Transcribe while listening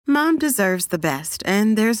Mom deserves the best,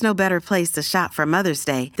 and there's no better place to shop for Mother's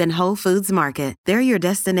Day than Whole Foods Market. They're your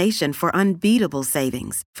destination for unbeatable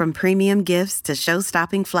savings, from premium gifts to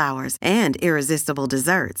show-stopping flowers and irresistible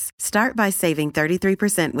desserts. Start by saving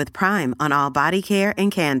 33% with Prime on all body care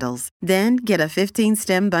and candles. Then get a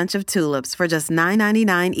 15-stem bunch of tulips for just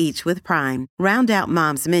 $9.99 each with Prime. Round out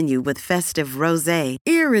Mom's menu with festive rosé,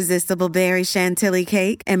 irresistible berry chantilly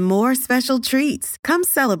cake, and more special treats. Come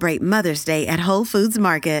celebrate Mother's Day at Whole Foods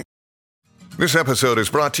Market. This episode is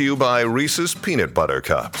brought to you by Reese's Peanut Butter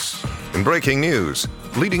Cups. In breaking news,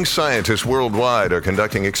 leading scientists worldwide are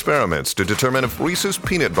conducting experiments to determine if Reese's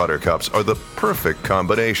Peanut Butter Cups are the perfect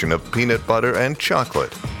combination of peanut butter and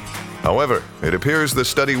chocolate. However, it appears the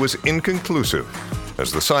study was inconclusive,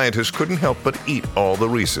 as the scientists couldn't help but eat all the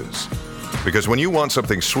Reese's. Because when you want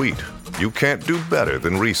something sweet, you can't do better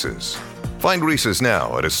than Reese's. Find Reese's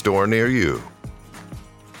now at a store near you.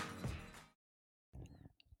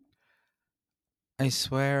 I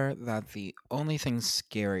swear that the only thing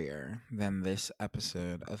scarier than this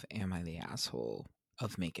episode of Am I the Asshole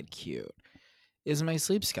of Make It Cute is my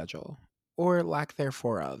sleep schedule, or lack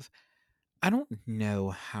therefore of. I don't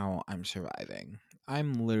know how I'm surviving.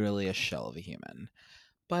 I'm literally a shell of a human.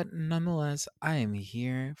 But nonetheless, I am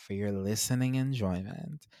here for your listening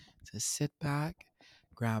enjoyment. So sit back,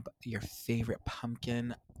 grab your favorite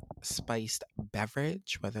pumpkin spiced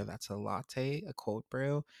beverage, whether that's a latte, a cold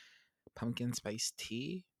brew, pumpkin spice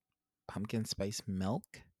tea, pumpkin spice milk,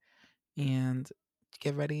 and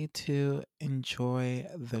get ready to enjoy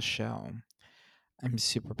the show. I'm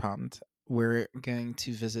super pumped. We're going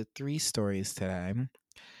to visit 3 stories today.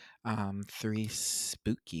 3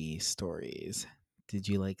 spooky stories. Did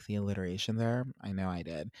you like the alliteration there? I know I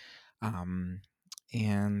did.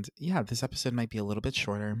 And yeah, this episode might be a little bit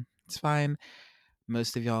shorter. It's fine.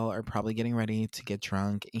 Most of y'all are probably getting ready to get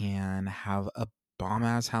drunk and have a bomb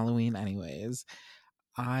ass Halloween, anyways.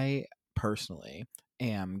 I personally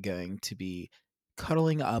am going to be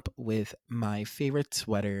cuddling up with my favorite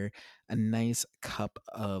sweater, a nice cup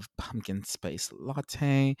of pumpkin spice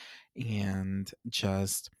latte, and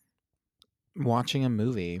just watching a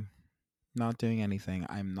movie, not doing anything.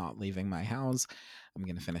 I'm not leaving my house. I'm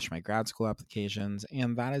going to finish my grad school applications,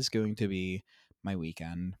 and that is going to be my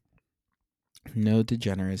weekend. No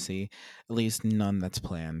degeneracy, at least none that's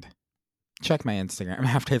planned. Check my Instagram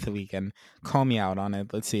after the weekend. Call me out on it.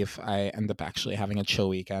 Let's see if I end up actually having a chill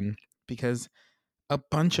weekend, because a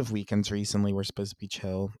bunch of weekends recently were supposed to be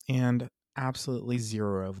chill, and absolutely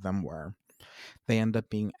 0 of them were. They end up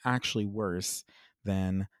being actually worse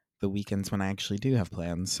than the weekends when I actually do have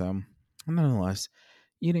plans. So, nonetheless,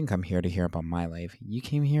 you didn't come here to hear about my life. You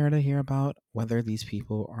came here to hear about whether these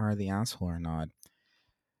people are the asshole or not.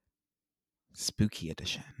 Spooky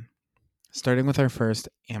edition. Starting with our first,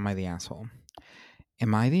 Am I the Asshole?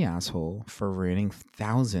 Am I the asshole for ruining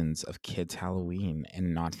thousands of kids' Halloween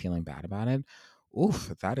and not feeling bad about it?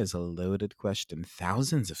 Oof, that is a loaded question.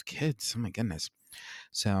 Thousands of kids. Oh my goodness.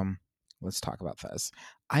 So let's talk about this.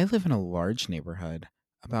 I live in a large neighborhood,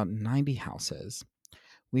 about 90 houses.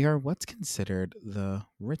 We are what's considered the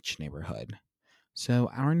rich neighborhood. So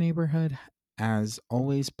our neighborhood has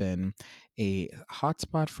always been a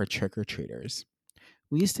hotspot for trick-or-treaters.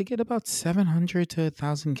 We used to get about 700 to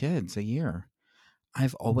 1,000 kids a year.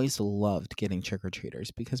 I've always loved getting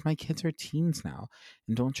trick-or-treaters because my kids are teens now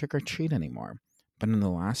and don't trick-or-treat anymore. But in the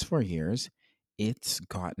last 4 years, it's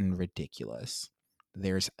gotten ridiculous.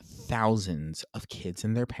 There's thousands of kids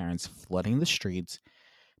and their parents flooding the streets,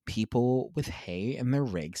 people with hay in their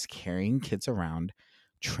rigs carrying kids around,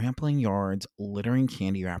 trampling yards, littering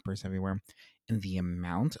candy wrappers everywhere, and the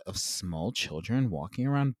amount of small children walking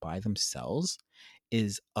around by themselves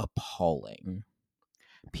is appalling.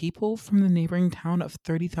 People from the neighboring town of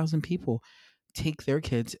 30,000 people take their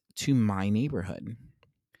kids to my neighborhood.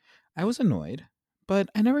 I was annoyed, but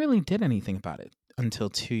I never really did anything about it until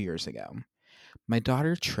 2 years ago. My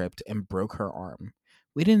daughter tripped and broke her arm.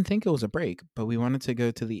 We didn't think it was a break, but we wanted to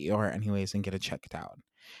go to the ER anyways and get it checked out.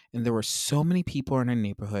 And there were so many people in our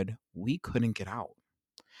neighborhood, we couldn't get out.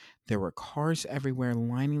 There were cars everywhere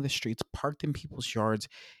lining the streets, parked in people's yards.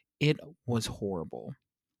 It was horrible.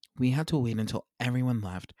 We had to wait until everyone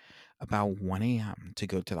left about 1 a.m. to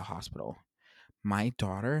go to the hospital. My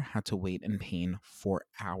daughter had to wait in pain for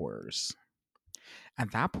hours.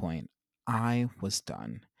 At that point, I was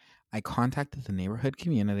done. I contacted the neighborhood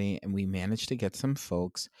community and we managed to get some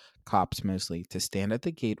folks, cops mostly, to stand at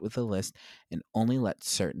the gate with a list and only let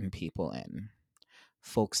certain people in.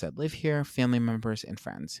 Folks that live here, family members, and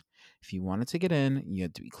friends. If you wanted to get in, you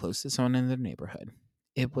had to be close to someone in the neighborhood.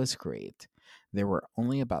 It was great. There were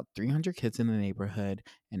only about 300 kids in the neighborhood,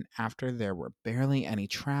 and after there were barely any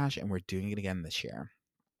trash, and we're doing it again this year.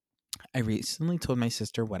 I recently told my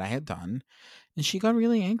sister what I had done, and she got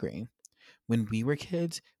really angry. When we were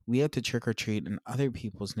kids, we had to trick or treat in other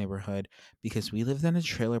people's neighborhood because we lived in a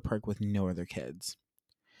trailer park with no other kids.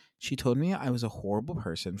 She told me I was a horrible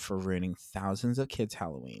person for ruining thousands of kids'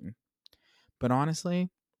 Halloween. But honestly,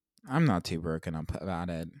 I'm not too broken up about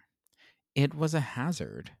it. It was a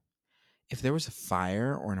hazard. If there was a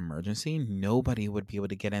fire or an emergency, nobody would be able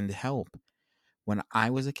to get in to help. When I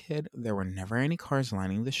was a kid, there were never any cars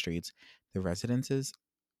lining the streets. The residences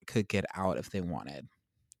could get out if they wanted.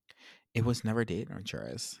 It was never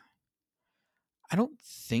dangerous. I don't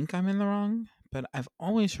think I'm in the wrong, but I've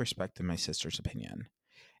always respected my sister's opinion.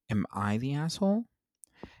 Am I the asshole?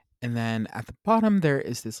 And then at the bottom, there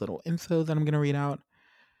is this little info that I'm going to read out.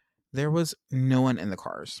 There was no one in the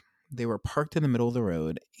cars. They were parked in the middle of the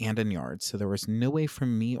road and in yards, so there was no way for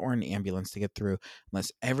me or an ambulance to get through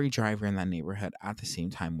unless every driver in that neighborhood at the same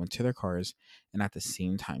time went to their cars and at the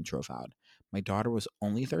same time drove out. My daughter was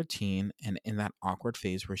only 13 and in that awkward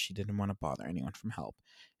phase where she didn't want to bother anyone from help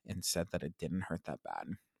and said that it didn't hurt that bad.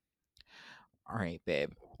 All right,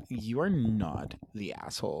 babe, you are not the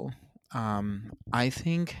asshole. I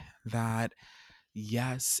think that,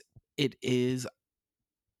 yes, it is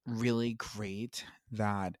really great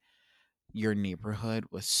that your neighborhood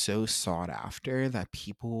was so sought after that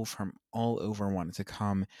people from all over wanted to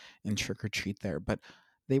come and trick or treat there, but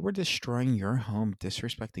they were destroying your home,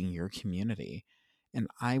 disrespecting your community. And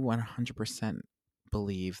I 100%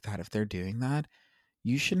 believe that if they're doing that,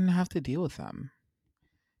 you shouldn't have to deal with them.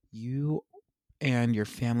 You and your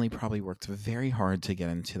family probably worked very hard to get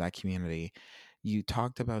into that community. You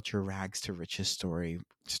talked about your rags to riches story,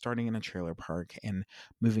 starting in a trailer park and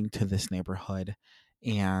moving to this neighborhood.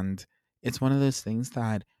 And it's one of those things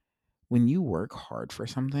that when you work hard for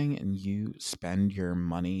something and you spend your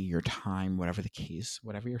money, your time, whatever the case,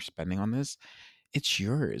 whatever you're spending on this, it's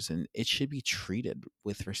yours and it should be treated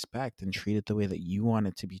with respect and treated the way that you want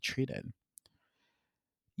it to be treated.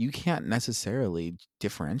 You can't necessarily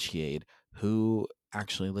differentiate who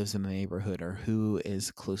actually lives in the neighborhood or who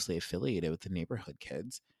is closely affiliated with the neighborhood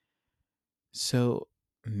kids. So,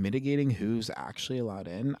 mitigating who's actually allowed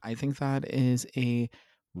in, I think that is a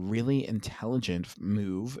really intelligent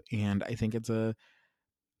move. And I think it's a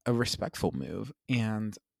respectful move.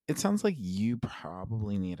 And it sounds like you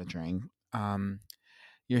probably need a drink.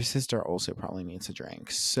 Your sister also probably needs a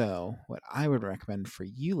drink. So, what I would recommend for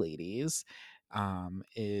you ladies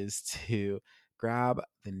is to grab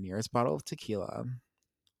the nearest bottle of tequila,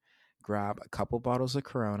 grab a couple bottles of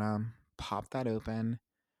Corona, pop that open,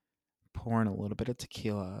 pour in a little bit of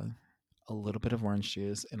tequila, a little bit of orange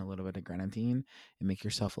juice, and a little bit of grenadine, and make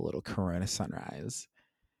yourself a little Corona sunrise.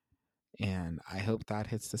 And I hope that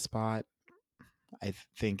hits the spot. I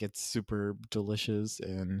think it's super delicious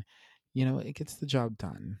and, it gets the job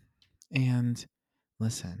done. And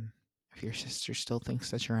listen, if your sister still thinks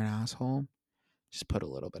that you're an asshole, just put a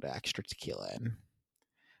little bit of extra tequila in.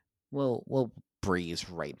 We'll breeze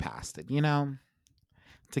right past it,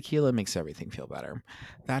 Tequila makes everything feel better.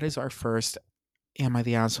 That is our first Am I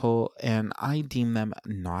the Asshole? And I deem them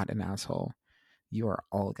not an asshole. You are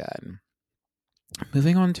all good.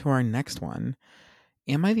 Moving on to our next one.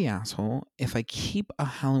 Am I the asshole if I keep a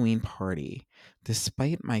Halloween party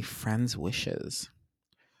despite my friends' wishes?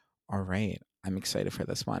 All right, I'm excited for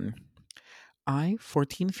this one. I,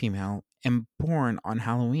 14 female, am born on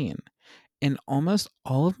Halloween, and almost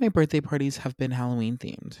all of my birthday parties have been Halloween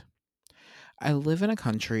themed. I live in a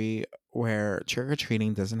country where trick or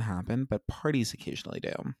treating doesn't happen, but parties occasionally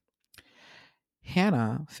do.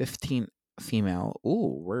 Hannah, 15 female,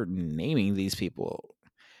 ooh, we're naming these people.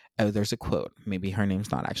 Oh, there's a quote. Maybe her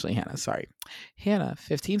name's not actually Hannah. Sorry. Hannah,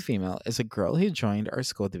 15 female, is a girl who joined our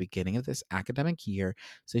school at the beginning of this academic year,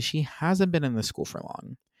 so she hasn't been in the school for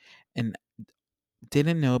long and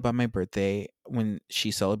didn't know about my birthday when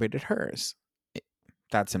she celebrated hers.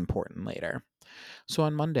 That's important later. So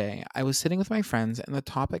on Monday, I was sitting with my friends and the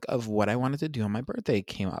topic of what I wanted to do on my birthday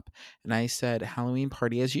came up, and I said, Halloween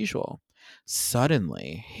party as usual.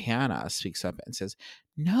 Suddenly, Hannah speaks up and says,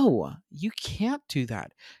 No, you can't do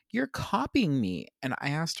that. You're copying me. And I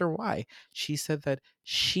asked her why. She said that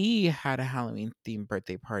she had a Halloween themed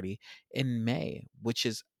birthday party in May, which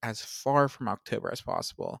is as far from October as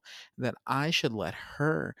possible, that I should let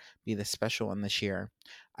her be the special one this year.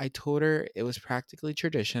 I told her it was practically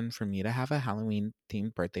tradition for me to have a Halloween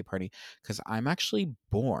themed birthday party because I'm actually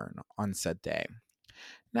born on said day.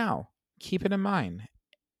 Now, keep it in mind,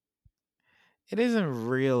 it isn't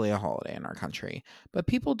really a holiday in our country, but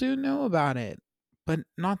people do know about it. but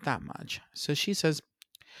not that much. So she says,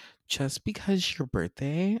 just because your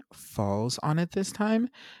birthday falls on it this time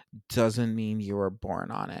doesn't mean you were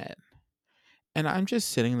born on it. And I'm just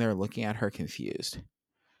sitting there looking at her confused.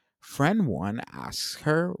 Friend one asks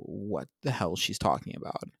her what the hell she's talking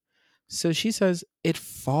about. So she says it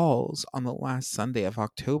falls on the last Sunday of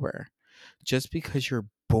October. Just because you're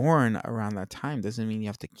born around that time doesn't mean you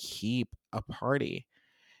have to keep a party.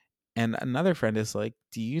 And another friend is like,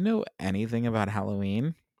 do you know anything about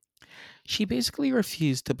Halloween? She basically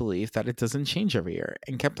refused to believe that it doesn't change every year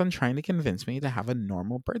and kept on trying to convince me to have a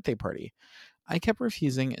normal birthday party. I kept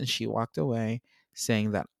refusing and she walked away,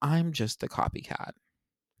 saying that I'm just a copycat.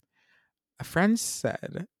 A friend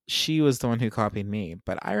said she was the one who copied me,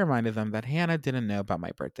 but I reminded them that Hannah didn't know about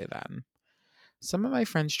my birthday then. Some of my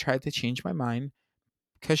friends tried to change my mind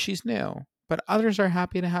because she's new, but others are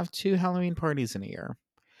happy to have 2 Halloween parties in a year.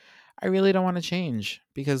 I really don't want to change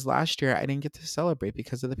because last year I didn't get to celebrate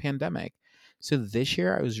because of the pandemic. So this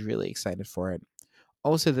year I was really excited for it.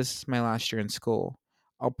 Also, this is my last year in school.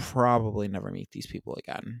 I'll probably never meet these people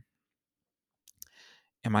again.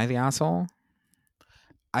 Am I the asshole?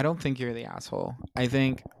 I don't think you're the asshole. I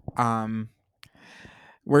think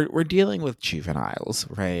we're dealing with juveniles,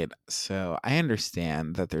 right? So I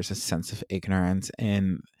understand that there's a sense of ignorance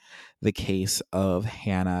in the case of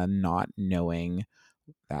Hannah not knowing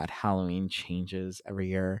that Halloween changes every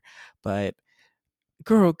year. But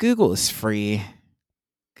girl, Google is free.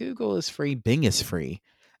 Google is free. Bing is free.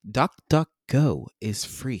 DuckDuckGo is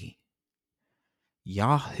free.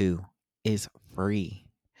 Yahoo is free.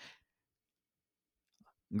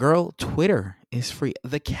 Girl, Twitter is free.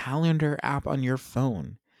 The calendar app on your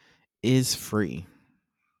phone is free.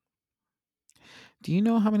 Do you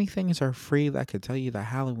know how many things are free that could tell you that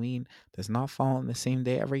Halloween does not fall on the same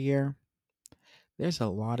day every year? There's a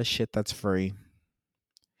lot of shit that's free.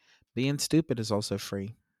 Being stupid is also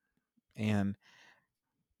free. And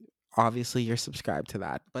obviously you're subscribed to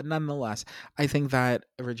that. But nonetheless, I think that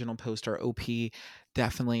original poster OP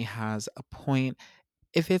definitely has a point.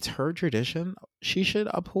 If it's her tradition, she should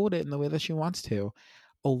uphold it in the way that she wants to.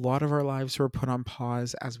 A lot of our lives were put on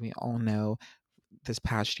pause, as we all know, this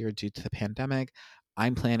past year due to the pandemic.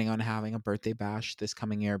 I'm planning on having a birthday bash this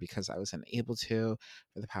coming year because I wasn't able to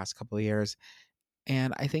for the past couple of years.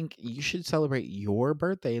 And I think you should celebrate your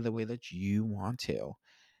birthday the way that you want to.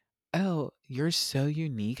 Oh, you're so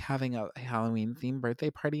unique having a Halloween themed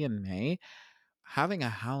birthday party in May. Having a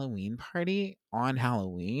Halloween party on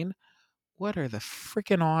Halloween? What are the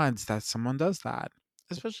freaking odds that someone does that?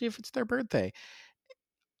 Especially if it's their birthday.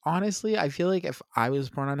 Honestly, I feel like if I was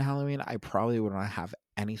born on Halloween, I probably wouldn't have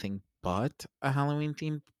anything but a Halloween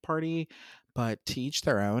themed party. But to each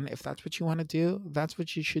their own. If that's what you want to do, that's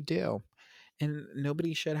what you should do. And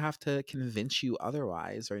nobody should have to convince you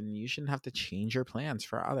otherwise, or you shouldn't have to change your plans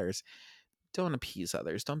for others. Don't appease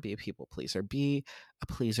others. Don't be a people pleaser. Be a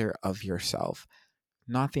pleaser of yourself,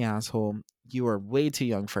 not the asshole. You are way too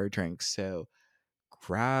young for a drink, so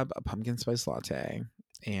grab a pumpkin spice latte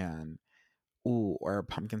or a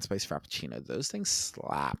pumpkin spice frappuccino. Those things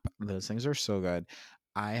slap. Those things are so good.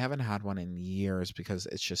 I haven't had one in years because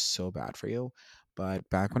it's just so bad for you. But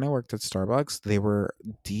back when I worked at Starbucks, they were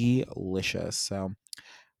delicious. So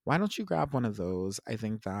why don't you grab one of those? I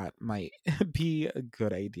think that might be a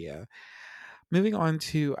good idea. Moving on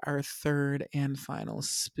to our third and final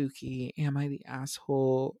spooky Am I the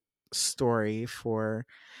Asshole story for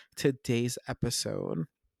today's episode.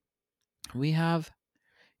 We have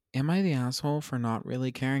Am I the Asshole for not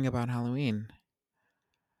really caring about Halloween?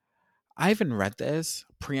 I haven't read this.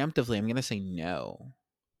 Preemptively, I'm going to say no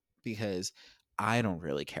because I don't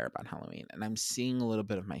really care about Halloween and I'm seeing a little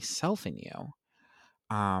bit of myself in you.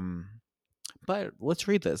 But let's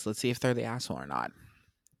read this. Let's see if they're the asshole or not.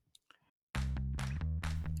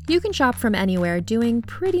 You can shop from anywhere doing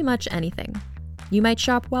pretty much anything. You might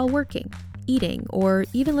shop while working, eating, or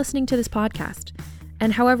even listening to this podcast.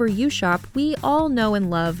 And however you shop, we all know and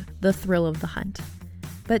love the thrill of the hunt.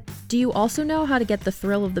 But do you also know how to get the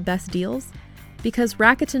thrill of the best deals? Because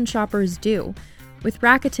Rakuten shoppers do. With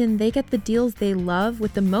Rakuten, they get the deals they love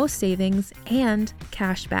with the most savings and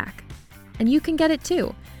cash back. And you can get it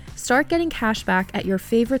too. Start getting cash back at your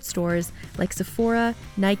favorite stores like Sephora,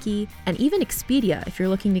 Nike, and even Expedia if you're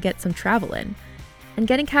looking to get some travel in. And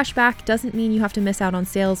getting cash back doesn't mean you have to miss out on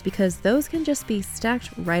sales because those can just be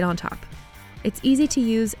stacked right on top. It's easy to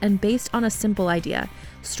use and based on a simple idea.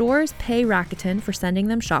 Stores pay Rakuten for sending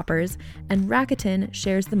them shoppers, and Rakuten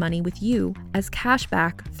shares the money with you as cash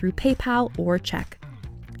back through PayPal or check.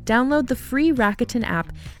 Download the free Rakuten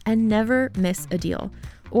app and never miss a deal.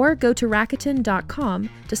 Or go to Rakuten.com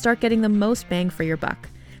to start getting the most bang for your buck.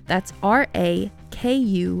 That's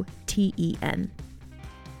RAKUTEN.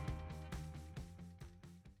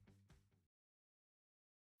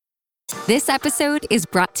 This episode is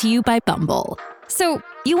brought to you by Bumble. So,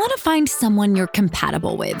 you want to find someone you're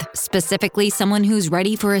compatible with, specifically someone who's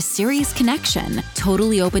ready for a serious connection,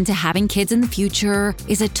 totally open to having kids in the future,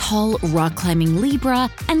 is a tall, rock-climbing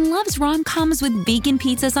Libra, and loves rom-coms with vegan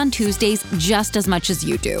pizzas on Tuesdays just as much as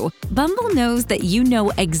you do. Bumble knows that you know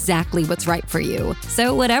exactly what's right for you.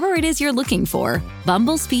 So whatever it is you're looking for,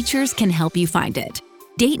 Bumble's features can help you find it.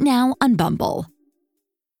 Date now on Bumble.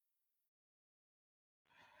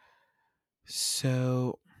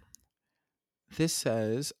 So this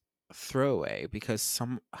says throwaway because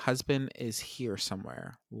some husband is here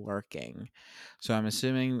somewhere lurking. So I'm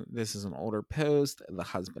assuming this is an older post. The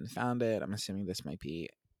husband found it. I'm assuming this might be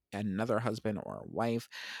another husband or a wife.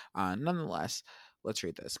 Nonetheless, let's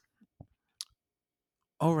read this.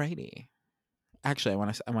 Alrighty. Actually, I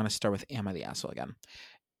want to start with am I the asshole again?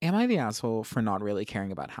 Am I the asshole for not really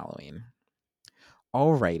caring about Halloween?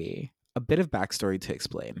 Alrighty. A bit of backstory to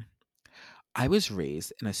explain. I was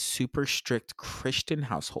raised in a super strict Christian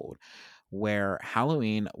household where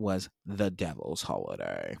Halloween was the devil's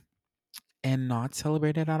holiday and not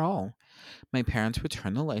celebrated at all. My parents would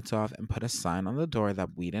turn the lights off and put a sign on the door that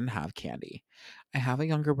we didn't have candy. I have a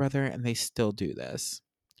younger brother and they still do this.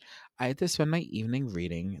 I had to spend my evening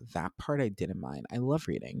reading. That part I didn't mind. I love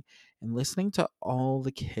reading and listening to all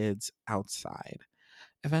the kids outside.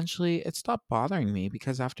 Eventually, it stopped bothering me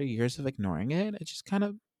because after years of ignoring it, it just kind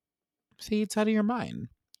of fades out of your mind.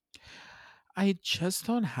 I just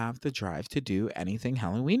don't have the drive to do anything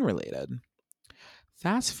Halloween related.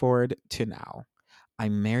 Fast forward to now.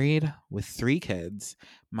 I'm married with 3 kids.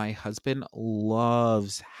 My husband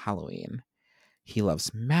loves Halloween. He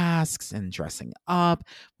loves masks and dressing up.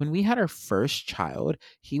 When we had our first child,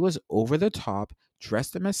 he was over the top,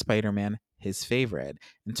 dressed him as Spider-Man, his favorite,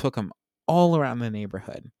 and took him all around the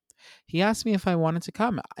neighborhood. He asked me if I wanted to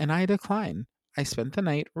come, and I declined. I spent the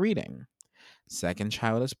night reading. Second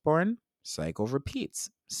child is born, cycle repeats.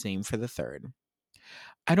 Same for the third.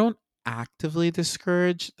 I don't actively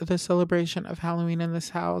discourage the celebration of Halloween in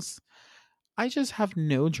this house. I just have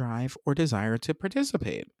no drive or desire to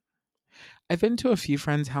participate. I've been to a few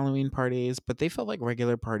friends' Halloween parties, but they felt like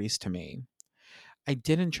regular parties to me. I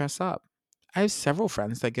didn't dress up. I have several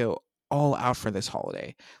friends that go all out for this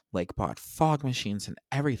holiday, like bought fog machines and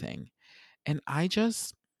everything, and I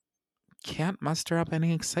just can't muster up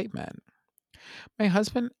any excitement. My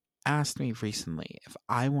husband asked me recently if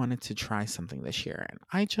I wanted to try something this year, and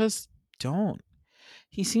I just don't.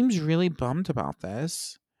 He seems really bummed about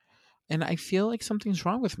this, and I feel like something's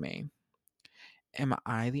wrong with me. Am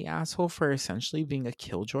I the asshole for essentially being a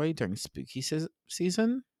killjoy during spooky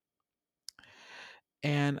season?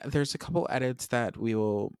 And there's a couple edits that we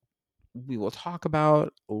will talk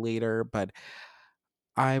about later, but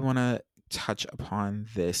I want to touch upon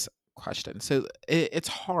this question. So it's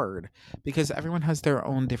hard because everyone has their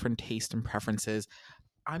own different taste and preferences.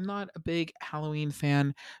 I'm not a big Halloween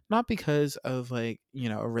fan, not because of a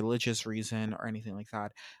religious reason or anything like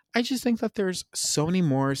that. I just think that there's so many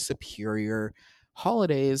more superior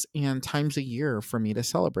holidays and times a year for me to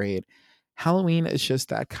celebrate. Halloween is just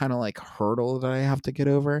that kind of like hurdle that I have to get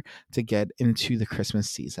over to get into the Christmas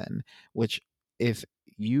season, which if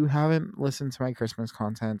you haven't listened to my Christmas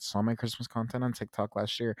content, saw my Christmas content on TikTok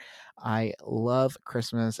last year, I love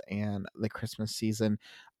Christmas and the Christmas season.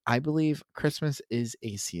 I believe Christmas is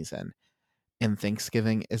a season and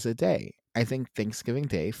Thanksgiving is a day. I think Thanksgiving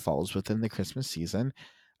Day falls within the Christmas season.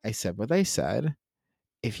 I said what I said.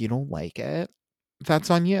 If you don't like it,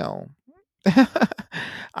 that's on you.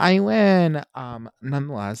 I win.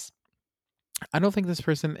 Nonetheless, I don't think this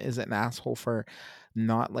person is an asshole for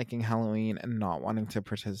not liking Halloween and not wanting to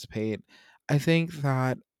participate. I think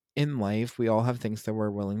that in life, we all have things that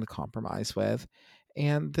we're willing to compromise with.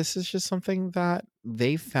 And this is just something that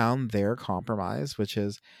they found their compromise, which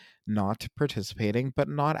is not participating, but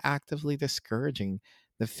not actively discouraging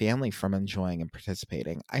the family from enjoying and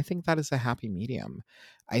participating. I think that is a happy medium.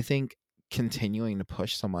 I think continuing to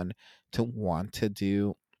push someone to want to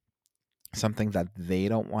do something that they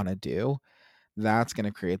don't want to do, that's going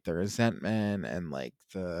to create the resentment and like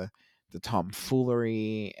the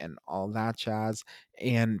tomfoolery and all that jazz.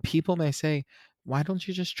 And people may say, why don't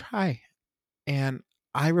you just try? And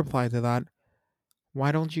I reply to that,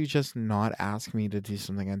 why don't you just not ask me to do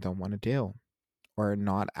something I don't want to do, or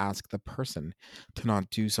not ask the person to not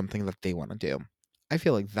do something that they want to do? I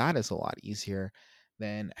feel like that is a lot easier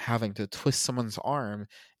than having to twist someone's arm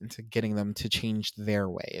into getting them to change their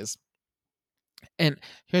ways. And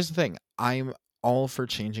here's the thing, I'm all for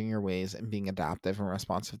changing your ways and being adaptive and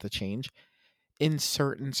responsive to change in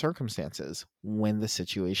certain circumstances when the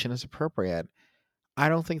situation is appropriate. I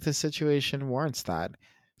don't think the situation warrants that.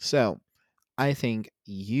 So I think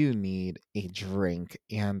you need a drink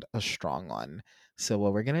and a strong one. So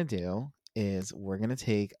what we're going to do is we're going to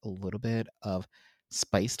take a little bit of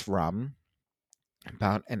spiced rum,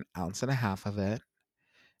 about an ounce and a half of it.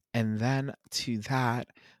 And then to that,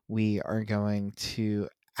 we are going to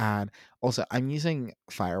add, also, I'm using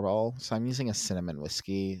Fireball. So I'm using a cinnamon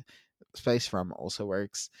whiskey. Spiced rum also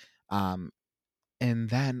works. Um, and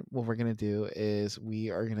then what we're going to do is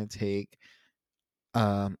we are going to take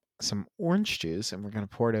some orange juice and we're going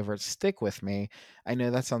to pour it over. Stick with me. I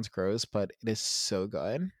know that sounds gross, but it is so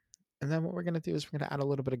good. And then what we're going to do is we're going to add a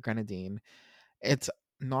little bit of grenadine. It's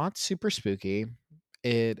not super spooky.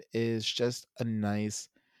 It is just a nice,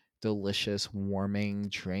 delicious, warming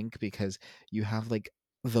drink because you have like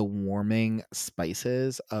the warming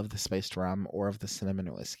spices of the spiced rum or of the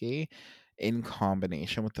cinnamon whiskey in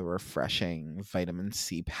combination with the refreshing vitamin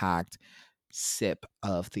C packed sip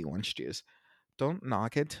of the orange juice. Don't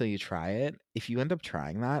knock it till you try it. If you end up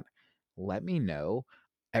trying that, let me know.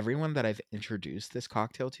 Everyone that I've introduced this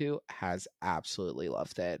cocktail to has absolutely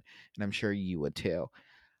loved it, and I'm sure you would too.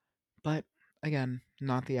 But again,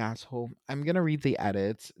 not the asshole. I'm going to read the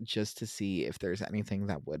edits just to see if there's anything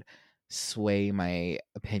that would sway my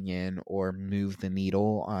opinion or move the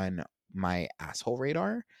needle on my asshole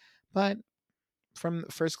radar. But from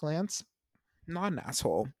first glance, not an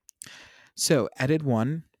asshole. So, edit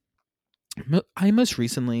 1. I most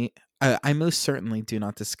certainly do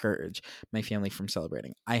not discourage my family from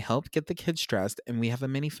celebrating. I help get the kids dressed and we have a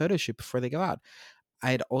mini photo shoot before they go out.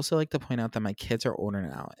 I'd also like to point out that my kids are older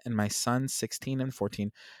now and my sons 16 and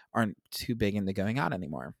 14 aren't too big into going out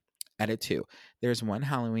anymore. Edit 2. There's one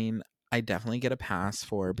Halloween I definitely get a pass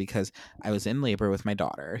for because I was in labor with my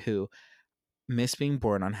daughter who missed being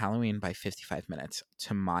born on Halloween by 55 minutes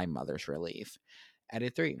to my mother's relief.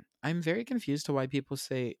 Edit 3. I'm very confused to why people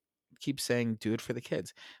keep saying do it for the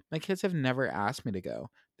kids. My kids have never asked me to go.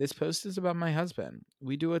 This post is about my husband.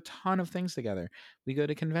 We do a ton of things together. We go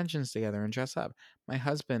to conventions together and dress up. My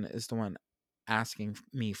husband is the one asking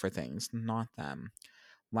me for things, not them.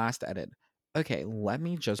 Last edit. Okay, let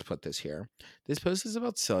me just put this here. This post is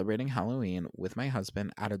about celebrating Halloween with my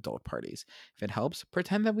husband at adult parties. If it helps,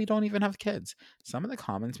 pretend that we don't even have kids. Some of the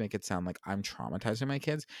comments make it sound like I'm traumatizing my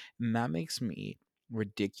kids, and that makes me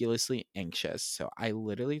ridiculously anxious. So I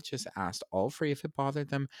literally just asked all three if it bothered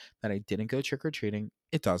them that I didn't go trick-or-treating.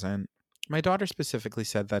 It doesn't. My daughter specifically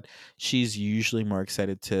said that she's usually more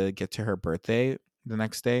excited to get to her birthday the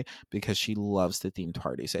next day because she loves the themed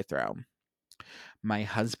parties I throw. My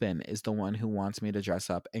husband is the one who wants me to dress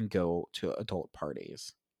up and go to adult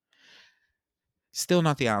parties. Still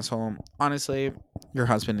not the asshole. Honestly, your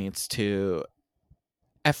husband needs to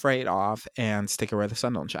F right off and stick it where the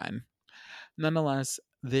sun don't shine. Nonetheless,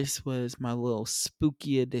 this was my little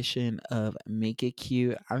spooky edition of Make It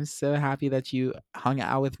Cute. I'm so happy that you hung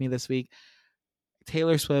out with me this week.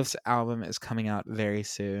 Taylor Swift's album is coming out very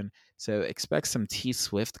soon, so expect some T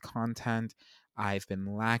Swift content. I've been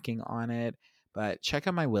lacking on it, but check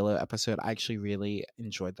out my Willow episode. I actually really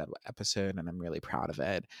enjoyed that episode, and I'm really proud of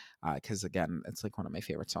it because, again, it's like one of my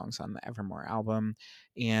favorite songs on the Evermore album.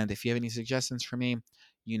 And if you have any suggestions for me,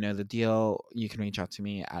 you know the deal. You can reach out to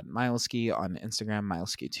me at Mileski on Instagram,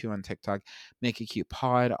 Mileski2 on TikTok, Make It Cute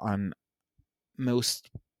Pod on most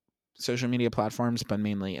social media platforms, but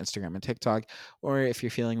mainly Instagram and TikTok. Or if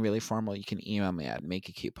you're feeling really formal, you can email me at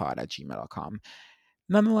makeitcutepod@gmail.com.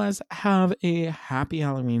 Nonetheless, have a happy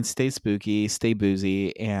Halloween. Stay spooky, stay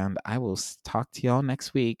boozy, and I will talk to y'all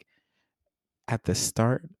next week at the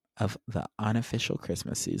start of the unofficial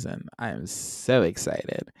Christmas season. I am so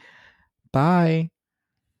excited. Bye.